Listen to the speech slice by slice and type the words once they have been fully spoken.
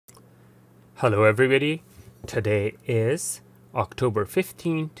Hello everybody, today is October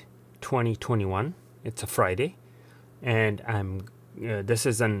 15th, 2021. It's a Friday and this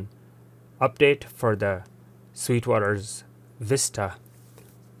is an update for the Sweetwater's Vista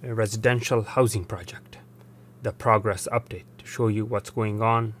residential housing project. The progress update to show you what's going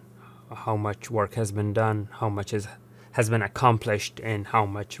on, how much work has been done, how much has been accomplished, and how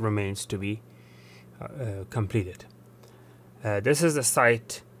much remains to be completed. This is a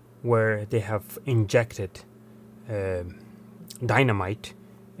site where they have injected dynamite,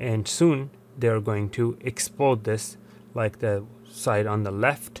 and soon they're going to explode this, like the side on the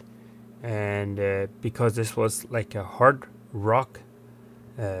left. And because this was like a hard rock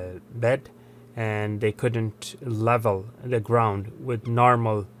bed, and they couldn't level the ground with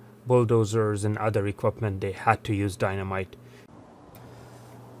normal bulldozers and other equipment, they had to use dynamite.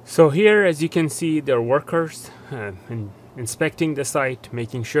 So here, as you can see, they're workers inspecting the site,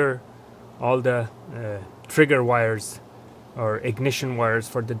 making sure all the trigger wires or ignition wires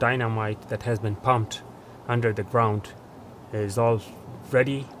for the dynamite that has been pumped under the ground is all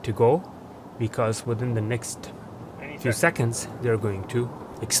ready to go, because within the next few seconds they're going to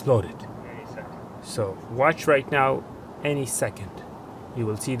explode it. So watch right now. Any second you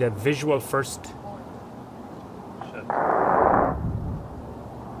will see the visual first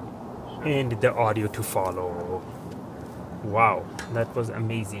and the audio to follow. Wow, that was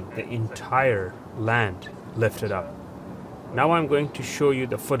amazing. The entire land lifted up. Now I'm going to show you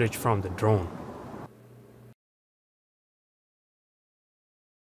the footage from the drone.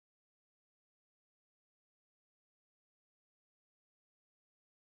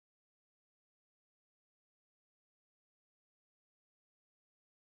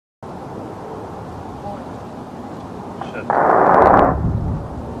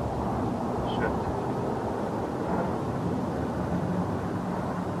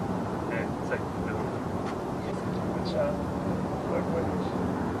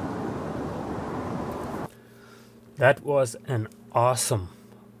 That was an awesome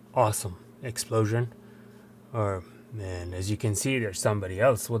explosion. And as you can see, there's somebody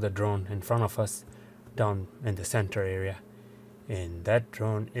else with a drone in front of us down in the center area, and that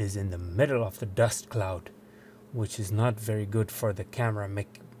drone is in the middle of the dust cloud, which is not very good for the camera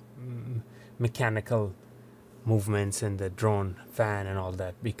mechanical movements and the drone fan and all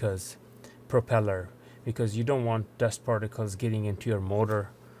that, because you don't want dust particles getting into your motor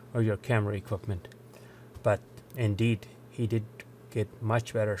or your camera equipment. But indeed, he did get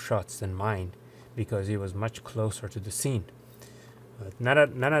much better shots than mine, because he was much closer to the scene. But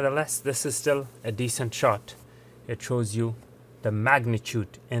nonetheless, this is still a decent shot. It shows you the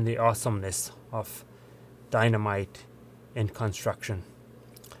magnitude and the awesomeness of dynamite in construction.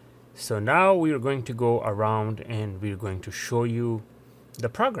 So now we are going to go around and we're going to show you the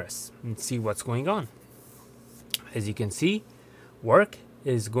progress and see what's going on. As you can see, work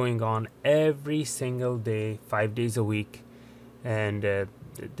is going on every single day, 5 days a week, and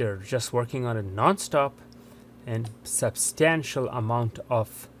they're just working on it non-stop, and substantial amount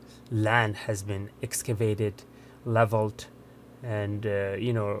of land has been excavated, leveled, and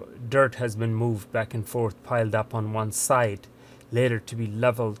dirt has been moved back and forth, piled up on one side, later to be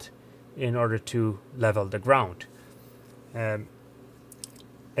leveled in order to level the ground.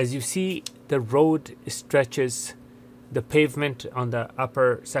 As you see, the road stretches. The pavement on the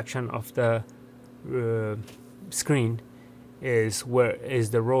upper section of the screen is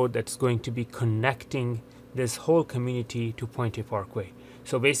the road that's going to be connecting this whole community to Point A Parkway.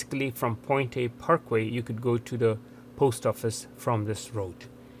 So basically, from Point A Parkway, you could go to the post office from this road.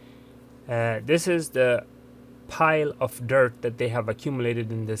 This is the pile of dirt that they have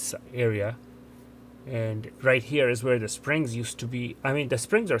accumulated in this area. And right here is where the springs used to be. I mean, the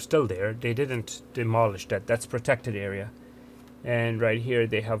springs are still there. They didn't demolish that. That's protected area. And right here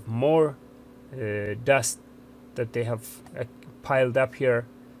they have more dust that they have piled up here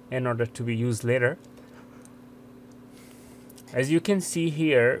in order to be used later. As you can see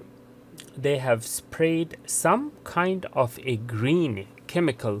here, they have sprayed some kind of a green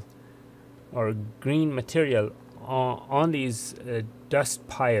chemical or green material on these dust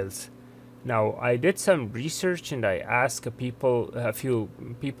piles. Now, I did some research and I asked a few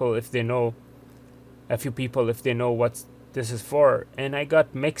people if they know what this is for, and I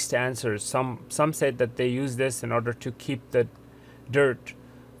got mixed answers. Some said that they use this in order to keep the dirt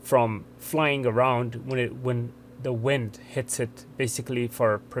from flying around when the wind hits it, basically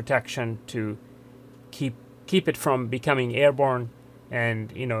for protection, to keep it from becoming airborne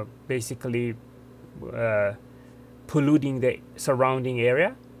and basically polluting the surrounding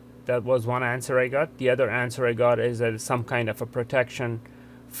area. That was one answer I got. The other answer I got is that some kind of a protection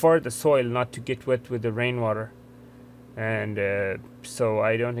for the soil not to get wet with the rainwater. And so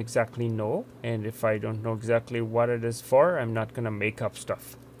I don't exactly know, and if I don't know exactly what it is for, I'm not gonna make up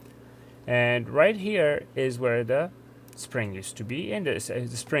stuff. And right here is where the spring used to be, and the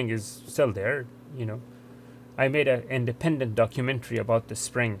spring is still there. You know, I made an independent documentary about the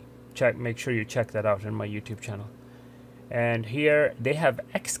spring. Make sure you check that out on my YouTube channel. And here they have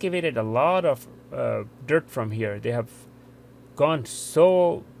excavated a lot of dirt from here. They have gone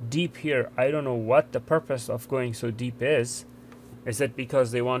so deep here. I don't know what the purpose of going so deep is. Is it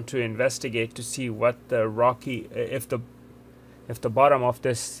because they want to investigate to see what the rocky, if the bottom of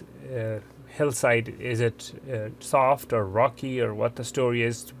this hillside, is it soft or rocky, or what the story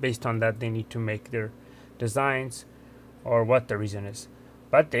is? Based on that, they need to make their designs, or what the reason is.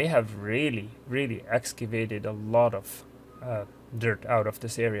 But they have really excavated a lot of dirt out of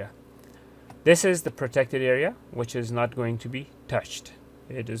this area. This is the protected area, which is not going to be touched.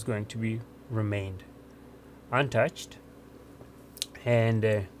 It is going to be remained untouched.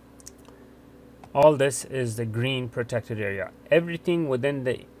 And all this is the green protected area. Everything within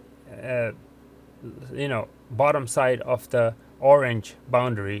the bottom side of the orange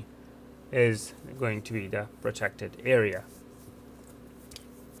boundary is going to be the protected area.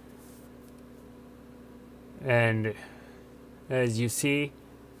 And as you see,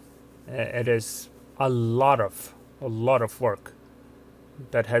 it is a lot of work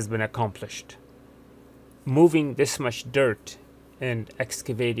that has been accomplished. Moving this much dirt and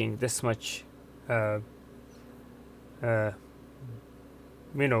excavating this much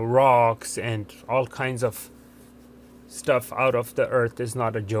rocks and all kinds of stuff out of the earth is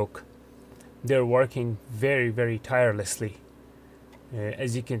not a joke. They're working very tirelessly.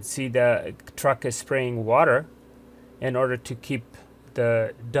 As you can see, the truck is spraying water in order to keep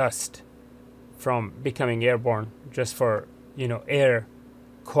the dust from becoming airborne, just for air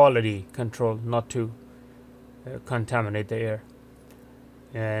quality control, not to contaminate the air.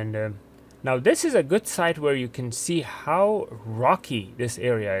 And now this is a good site where you can see how rocky this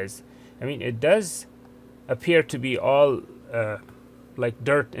area is. I mean, it does appear to be all like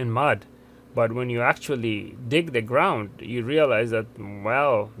dirt and mud, but when you actually dig the ground, you realize that,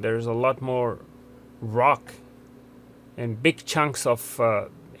 well, there's a lot more rock and big chunks of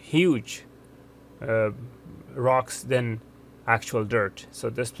huge rocks than actual dirt. So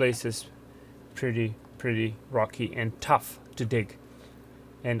this place is pretty rocky and tough to dig.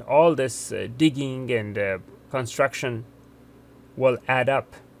 And all this digging and construction will add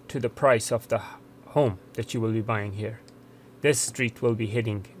up to the price of the home that you will be buying here. This street will be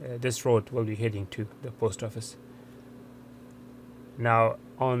heading, this road will be heading to the post office. Now,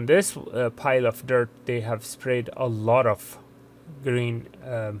 on this pile of dirt, they have sprayed a lot of green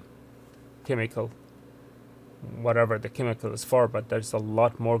chemical, whatever the chemical is for, but there's a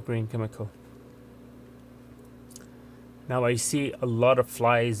lot more green chemical. Now I see a lot of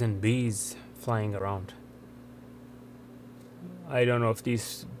flies and bees flying around. I don't know if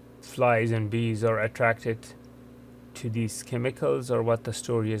these flies and bees are attracted to these chemicals or what the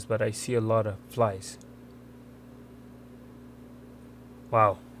story is, but I see a lot of flies.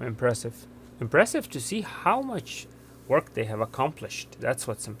 Wow, impressive. Impressive to see how much work they have accomplished. That's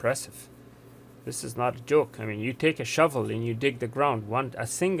what's impressive. This is not a joke. I mean, you take a shovel and you dig the ground, a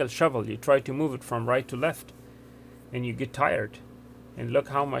single shovel, you try to move it from right to left, and you get tired. And look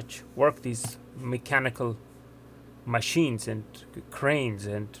how much work these mechanical machines and cranes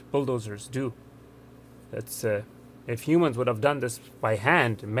and bulldozers do. That's if humans would have done this by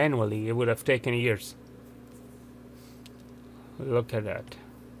hand, manually, it would have taken years. Look at that.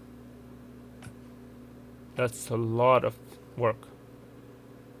 That's a lot of work.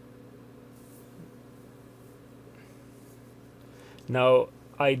 Now,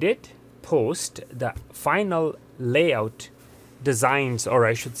 I did post the final layout designs, or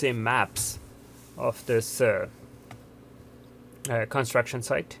I should say maps, of this construction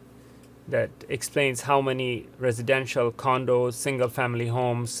site that explains how many residential condos, single family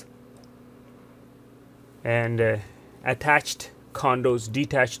homes, and attached condos,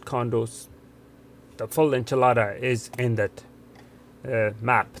 detached condos. The full enchilada is in that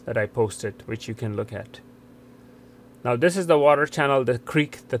map that I posted, which you can look at. Now this is the water channel, the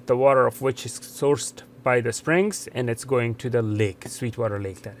creek that the water of which is sourced by the springs, and it's going to the lake, Sweetwater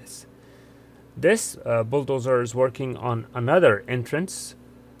Lake, that is. This bulldozer is working on another entrance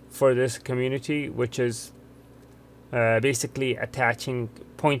for this community, which is basically attaching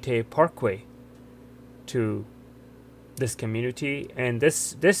Point A Parkway to this community, and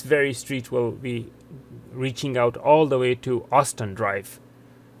this very street will be reaching out all the way to Austin Drive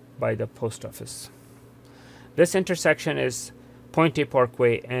by the post office. This intersection is Pointe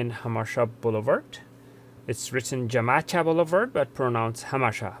Parkway and Hamasha Boulevard. It's written Jamacha Boulevard but pronounced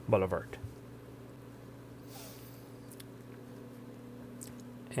Hamasha Boulevard.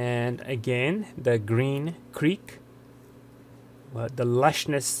 And again, the Green Creek, the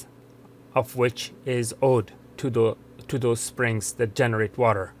lushness of which is owed to those springs that generate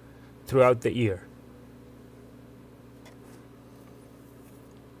water throughout the year.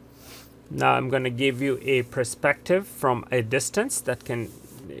 Now I'm going to give you a perspective from a distance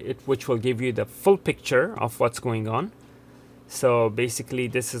which will give you the full picture of what's going on. So basically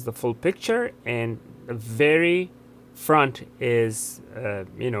this is the full picture, and the very front is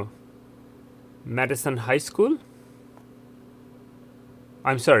Madison High School.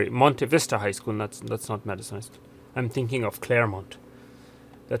 I'm sorry, Monte Vista High School. That's not Madison High School. I'm thinking of Claremont.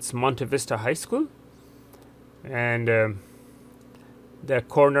 That's Monte Vista High School, and the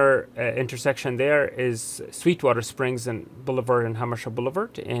corner intersection there is Sweetwater Springs and Boulevard and Hamasha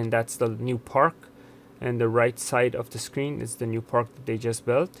Boulevard, and that's the new park. And the right side of the screen is the new park that they just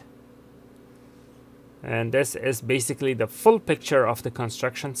built. And this is basically the full picture of the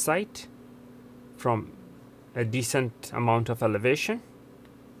construction site from a decent amount of elevation.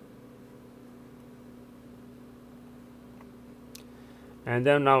 And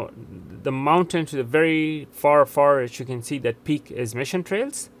then now the mountain to the very far, as you can see, that peak is Mission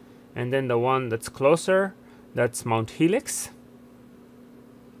Trails. And then the one that's closer, that's Mount Helix.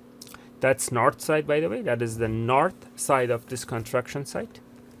 That's north side, by the way. That is the north side of this construction site.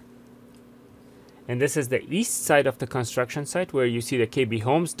 And this is the east side of the construction site, where you see the KB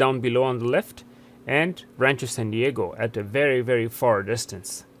Homes down below on the left and Rancho San Diego at a very far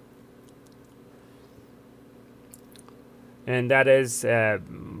distance. And that is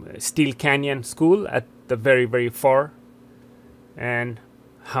Steel Canyon School at the very far. And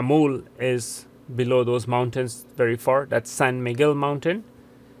Hamul is below those mountains very far. That's San Miguel Mountain.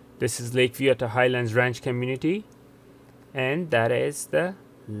 This is Lakeview at the Highlands Ranch community. And that is the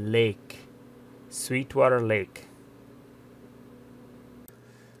lake, Sweetwater Lake.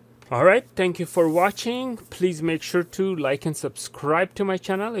 Alright, thank you for watching. Please make sure to like and subscribe to my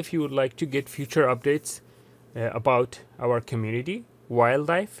channel if you would like to get future updates about our community,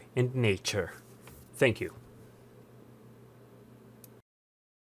 wildlife, and nature. Thank you.